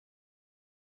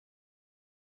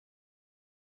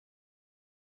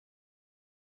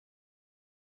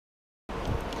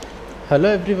Hello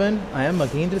everyone, I am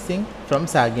Maghindra Singh from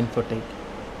SAG Infotech,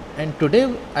 and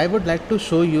today I would like to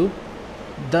show you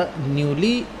the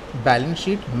newly balance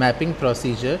sheet mapping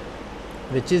procedure,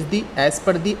 which is the as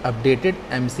per the updated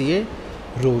MCA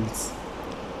rules.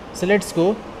 So let's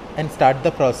go and start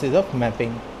the process of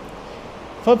mapping.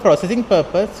 For processing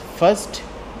purpose, first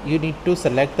you need to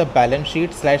select the balance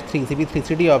sheet /3CB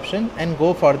 3CD option and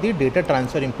go for the data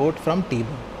transfer import from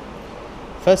table.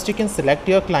 First you can select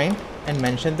your client and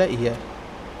mention the year.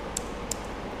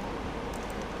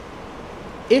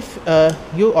 If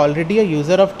you already a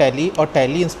user of Tally or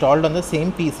Tally installed on the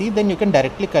same PC, then you can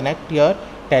directly connect your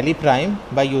Tally Prime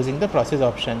by using the process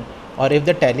option. Or if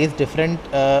the Tally is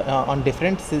different on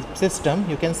different system,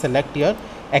 you can select your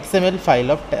XML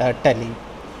file of Tally.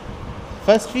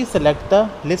 First we select the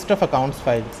list of accounts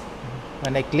files.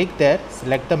 When I click there,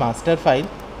 select the master file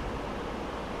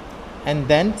and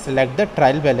then select the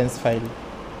trial balance file.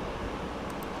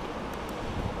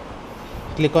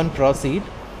 Click on proceed,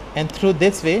 and through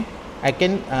this way I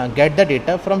can get the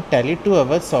data from Tally to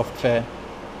our software.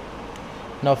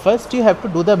 Now first you have to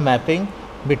do the mapping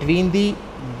between the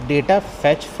data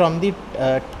fetch from the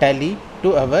Tally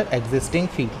to our existing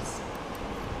fields.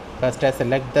 First I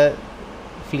select the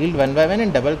field one by one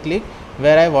and double click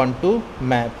where I want to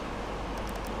map.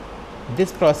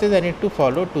 This process I need to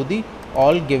follow to the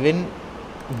all given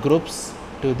groups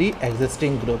to the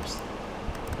existing groups.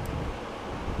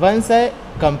 Once I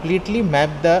completely map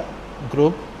the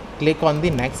group, click on the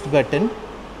next button,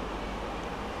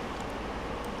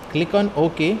 click on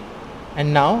OK,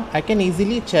 and now I can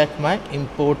easily check my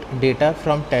import data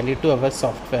from Tally to our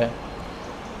software.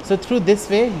 So through this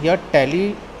way your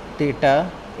Tally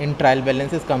data in trial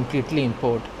balance is completely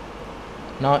import.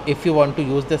 Now if you want to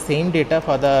use the same data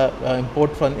for the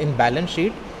import from in balance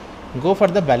sheet, go for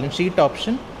the balance sheet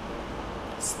option,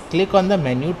 click on the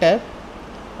menu tab,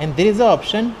 and there is an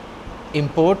option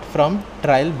import from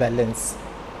trial balance.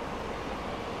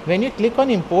 When you click on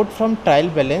import from trial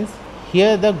balance,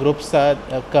 here the groups are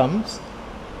comes.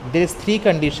 There is 3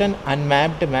 condition: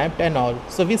 unmapped, mapped and all.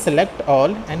 So we select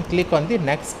all and click on the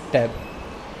next tab.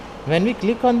 When we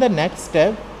click on the next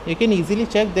tab, you can easily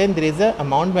check. Then there is a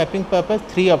amount mapping purpose.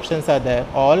 3 options are there: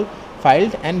 all,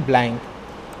 filed and blank.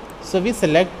 So we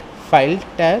select filed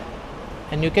tab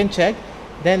and you can check.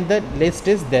 Then the list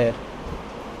is there.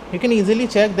 You can easily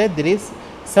check that there is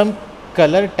some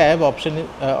color tab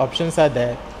options are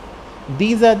there.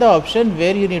 These are the options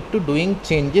where you need to doing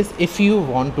changes if you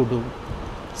want to do.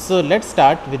 So let's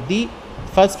start with the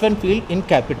first one, field in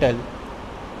capital.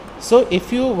 So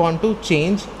if you want to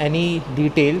change any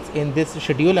details in this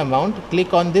schedule amount,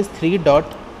 click on this 3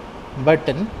 dot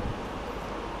button,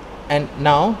 and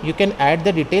now you can add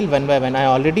the detail one by one. I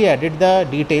already added the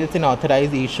details in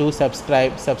authorized, issue,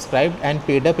 subscribed and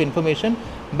paid up information.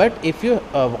 But if you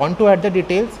want to add the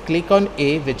details, click on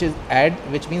A, which is add,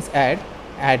 which means add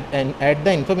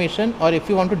the information. Or if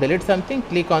you want to delete something,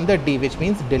 click on the D, which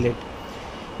means delete.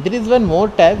 There is one more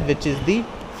tab which is the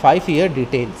 5-year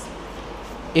details.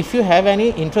 If you have any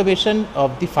information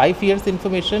of the 5 years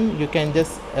information, you can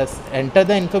just enter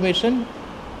the information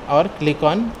or click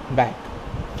on back.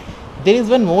 There is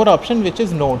one more option which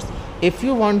is notes. If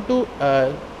you want to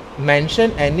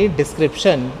mention any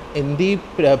description in the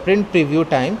print preview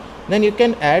time, then you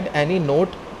can add any note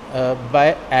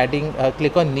by adding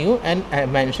click on new and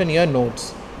mention your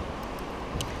notes.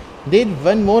 There is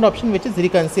one more option which is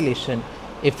reconciliation.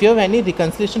 If you have any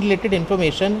reconciliation related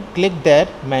information, click there,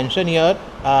 mention your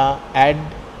add,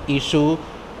 issue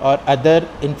or other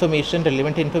information,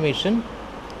 relevant information,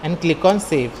 and click on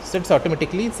save. So it's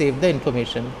automatically save the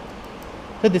information.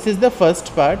 So this is the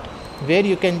first part where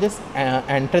you can just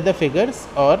enter the figures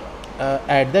or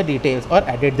add the details or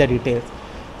edit the details.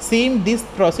 Same this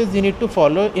process you need to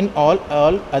follow in all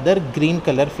other green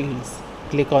color fields.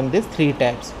 Click on these 3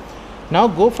 tabs. Now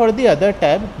go for the other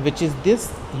tab, which is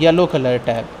this yellow color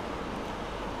tab.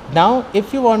 Now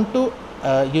if you want to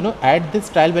add this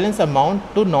trial balance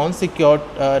amount to non-secured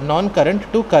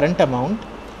non-current to current amount,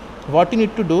 what you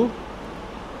need to do,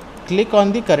 click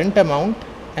on the current amount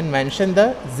and mention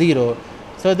the 0.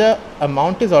 So the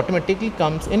amount is automatically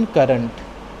comes in current.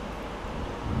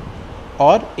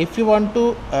 Or if you want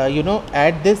to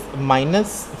add this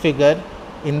minus figure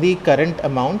in the current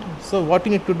amount, so what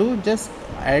you need to do, just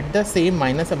add the same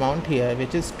minus amount here,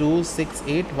 which is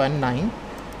 26819.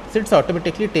 So it's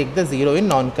automatically take the 0 in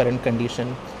non-current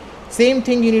condition. Same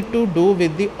thing you need to do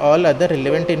with the all other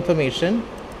relevant information,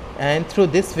 and through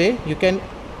this way you can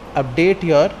update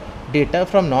your data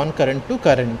from non-current to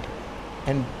current,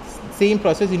 and same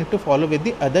process you need to follow with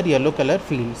the other yellow color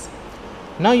fields.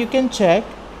 Now you can check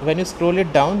when you scroll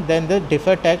it down, then the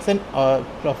deferred tax and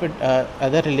profit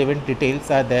other relevant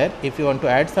details are there. If you want to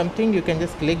add something, you can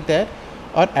just click there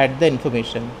or add the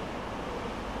information.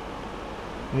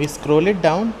 We scroll it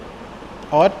down,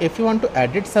 or if you want to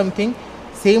edit something,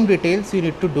 same details you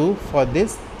need to do for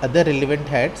this other relevant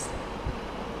heads.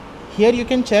 Here you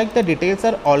can check the details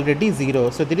are already 0,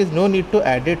 so there is no need to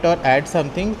edit or add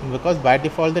something because by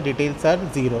default the details are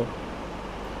 0.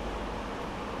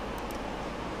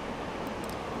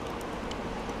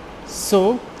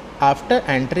 So after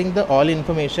entering the all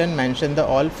information, mention the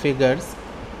all figures,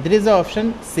 there is the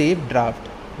option save draft.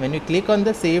 When you click on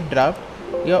the save draft,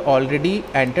 your already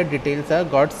entered details are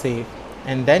got saved,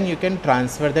 and then you can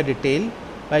transfer the detail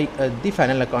by the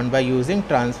final account by using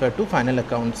transfer to final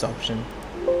accounts option,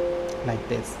 like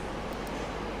this.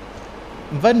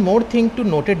 One more thing to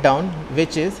note it down,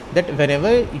 which is that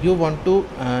whenever you want to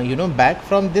back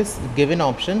from this given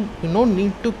option, you don't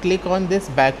need to click on this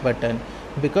back button,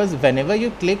 because whenever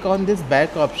you click on this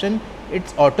back option,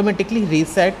 it's automatically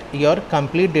reset your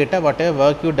complete data, whatever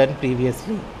work you done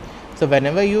previously. So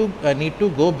whenever you need to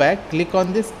go back, click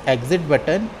on this exit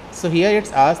button. So here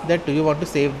it's asked that do you want to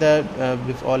save the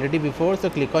already before, so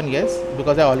click on yes,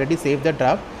 because I already saved the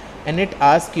draft, and it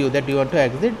asks you that do you want to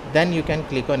exit, then you can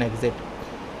click on exit.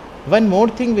 One more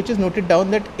thing which is noted down,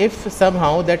 that if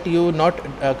somehow that you not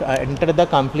enter the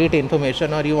complete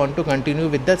information, or you want to continue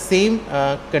with the same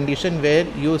condition where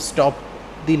you stopped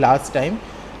the last time,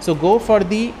 so go for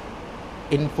the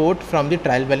import from the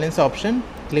trial balance option,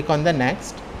 click on the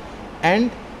next,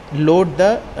 and load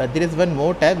the there is one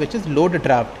more tab which is load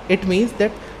draft. It means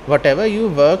that whatever you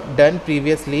work done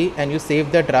previously and you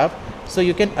save the draft, so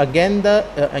you can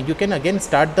again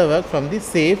start the work from the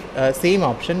same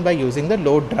option by using the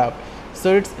load draft.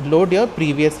 So it's load your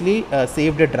previously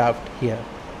saved draft here.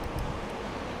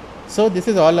 So this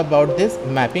is all about this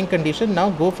mapping condition. Now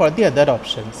go for the other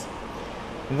options.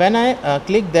 When I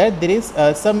click there, there is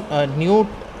some new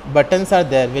buttons are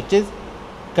there, which is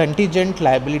contingent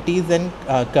liabilities and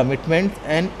commitments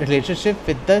and relationship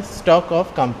with the stock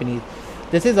of companies.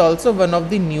 This is also one of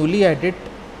the newly added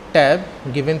tab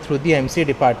given through the MC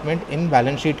department in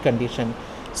balance sheet condition.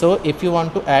 So if you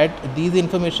want to add these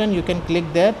information, you can click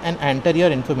there and enter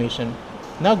your information.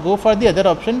 Now go for the other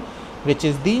option, which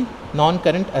is the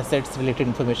non-current assets related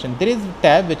information. There is a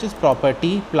tab which is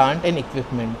property, plant and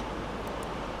equipment.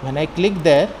 When I click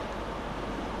there,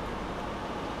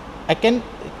 I can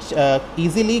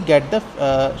easily get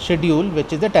the schedule,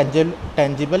 which is the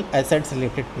tangible assets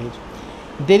related page.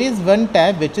 There is one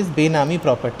tab which is Benami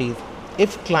properties.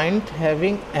 If client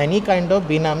having any kind of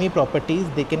Benami properties,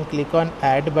 they can click on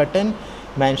add button,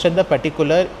 mention the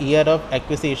particular year of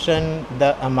acquisition,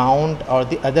 the amount or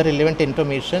the other relevant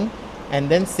information, and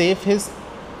then save his.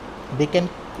 They can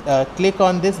click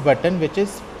on this button which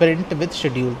is print with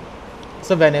schedule.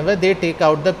 So whenever they take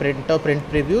out the print or print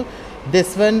preview,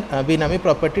 this one Benami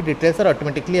property details are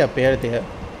automatically appear there.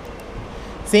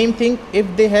 Same thing, if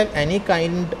they have any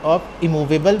kind of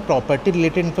immovable property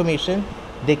related information,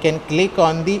 they can click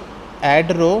on the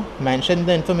add row, mention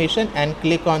the information and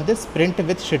click on this print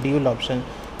with schedule option.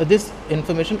 So this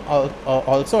information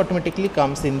also automatically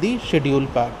comes in the schedule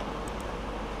part.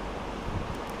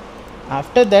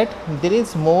 After that, there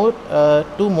is more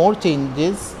two more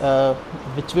changes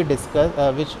which we discuss,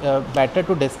 better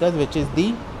to discuss, which is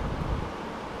the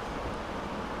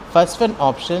first one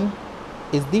option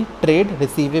is the trade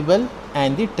receivable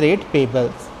and the trade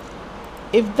payables.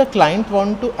 If the client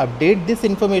want to update this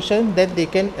information, then they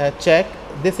can check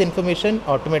this information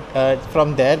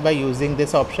from there by using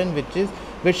this option,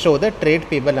 which show the trade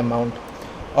payable amount.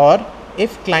 Or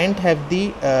if client have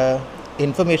the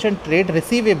information trade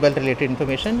receivable related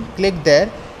information, click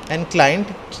there and client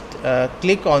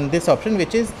click on this option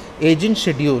which is aging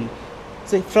schedule.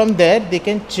 So from there they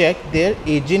can check their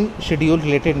aging schedule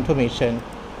related information.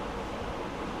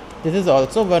 This is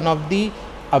also one of the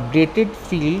updated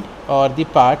field or the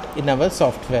part in our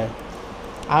software.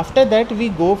 After that we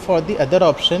go for the other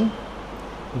option,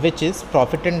 which is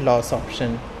profit and loss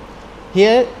option.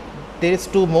 Here there is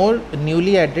two more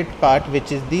newly added part,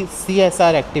 which is the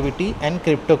CSR activity and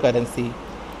cryptocurrency.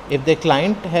 If the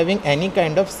client having any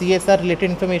kind of CSR related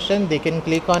information, they can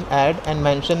click on add and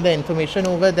mention the information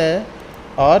over there.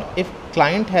 Or if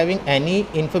client having any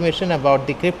information about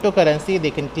the cryptocurrency,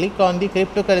 they can click on the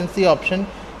cryptocurrency option,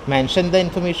 mention the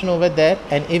information over there.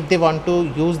 And if they want to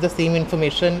use the same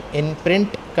information in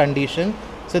print condition,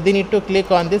 so they need to click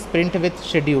on this print with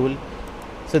schedule.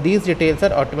 So these details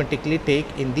are automatically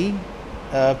taken in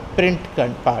the print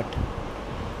part.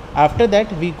 After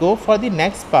that we go for the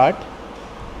next part,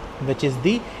 which is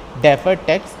the deferred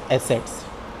tax assets.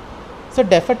 So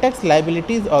deferred tax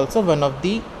liability is also one of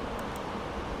the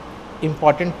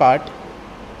important part.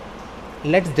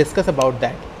 Let's discuss about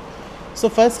that. So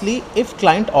firstly, if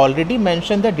client already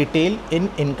mentioned the detail in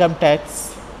income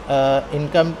tax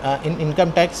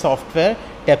income tax software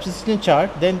depreciation chart,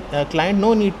 then client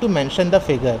no need to mention the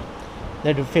figure.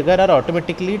 The figure are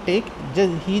automatically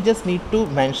he just need to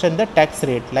mention the tax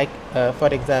rate, like for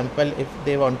example, if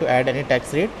they want to add any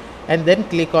tax rate, and then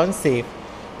click on save.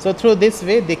 So through this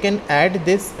way they can add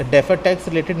this deferred tax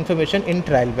related information in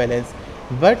trial balance.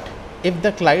 But if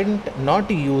the client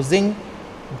not using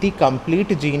the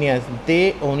complete genius,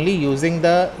 they only using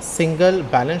the single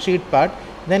balance sheet part,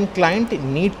 then client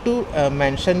need to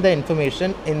mention the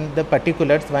information in the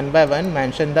particulars one by one,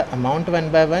 mention the amount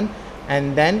one by one,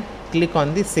 and then click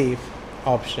on the save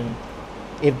option.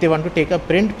 If they want to take a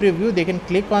print preview, they can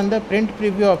click on the print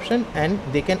preview option and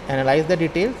they can analyze the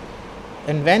details.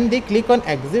 And when they click on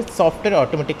exit, software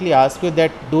automatically asks you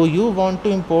that do you want to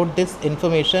import this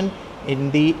information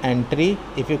in the entry.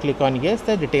 If you click on yes,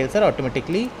 the details are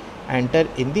automatically entered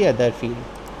in the other field.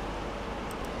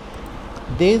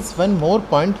 There is one more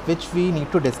point which we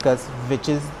need to discuss, which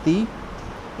is the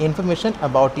information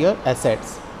about your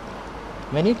assets.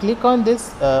 When you click on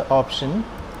this option,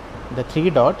 the three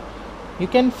dot, you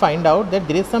can find out that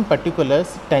there is some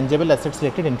particulars tangible assets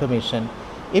related information.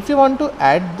 If you want to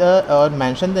add or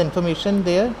mention the information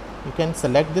there, you can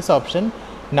select this option.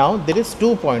 Now there is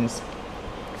 2 points.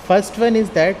 First one is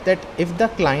that if the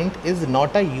client is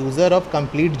not a user of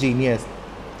complete genius,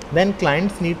 then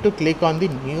clients need to click on the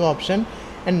new option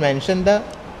and mention the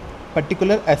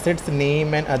particular assets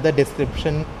name and other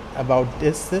description about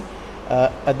this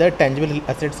other tangible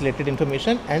assets related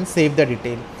information and save the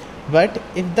detail. But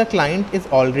if the client is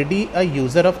already a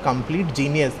user of complete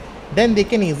genius, then they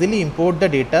can easily import the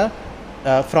data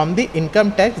from the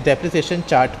income tax depreciation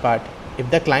chart part. If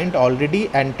the client already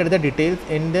enter the details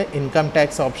in the income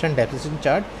tax option depreciation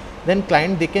chart, then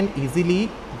client they can easily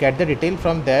get the detail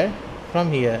from there,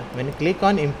 from here. When you click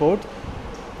on import,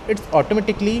 it's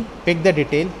automatically pick the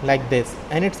detail like this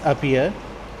and it's appear.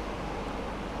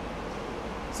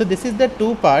 So this is the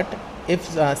two part. If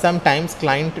sometimes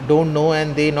client don't know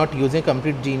and they not using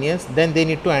complete genius, then they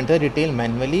need to enter detail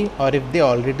manually, or if they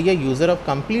already a user of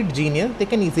complete genius, they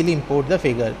can easily import the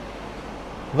figure.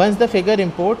 Once the figure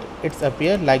import, it's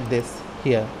appear like this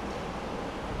here.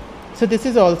 So this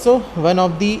is also one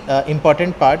of the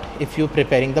important part if you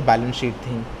preparing the balance sheet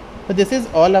thing. So this is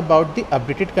all about the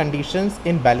updated conditions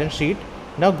in balance sheet.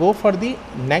 Now go for the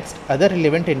next other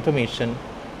relevant information.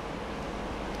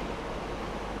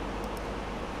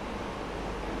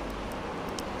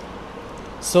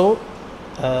 So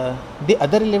the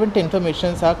other relevant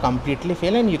informations are completely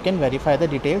filled and you can verify the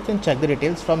details and check the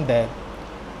details from there.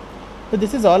 So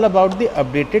this is all about the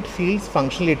updated fields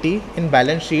functionality in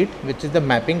balance sheet, which is the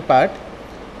mapping part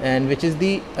and which is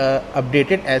the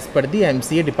updated as per the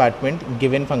MCA department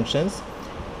given functions.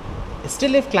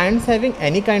 Still, if clients having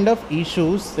any kind of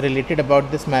issues related about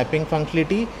this mapping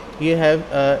functionality, you have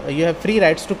free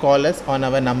rights to call us on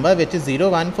our number, which is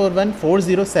 0141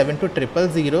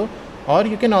 4072 or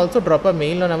you can also drop a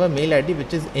mail on our mail ID,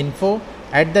 which is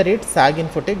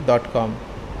info@saginfotech.com.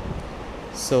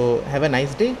 So have a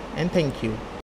nice day and thank you.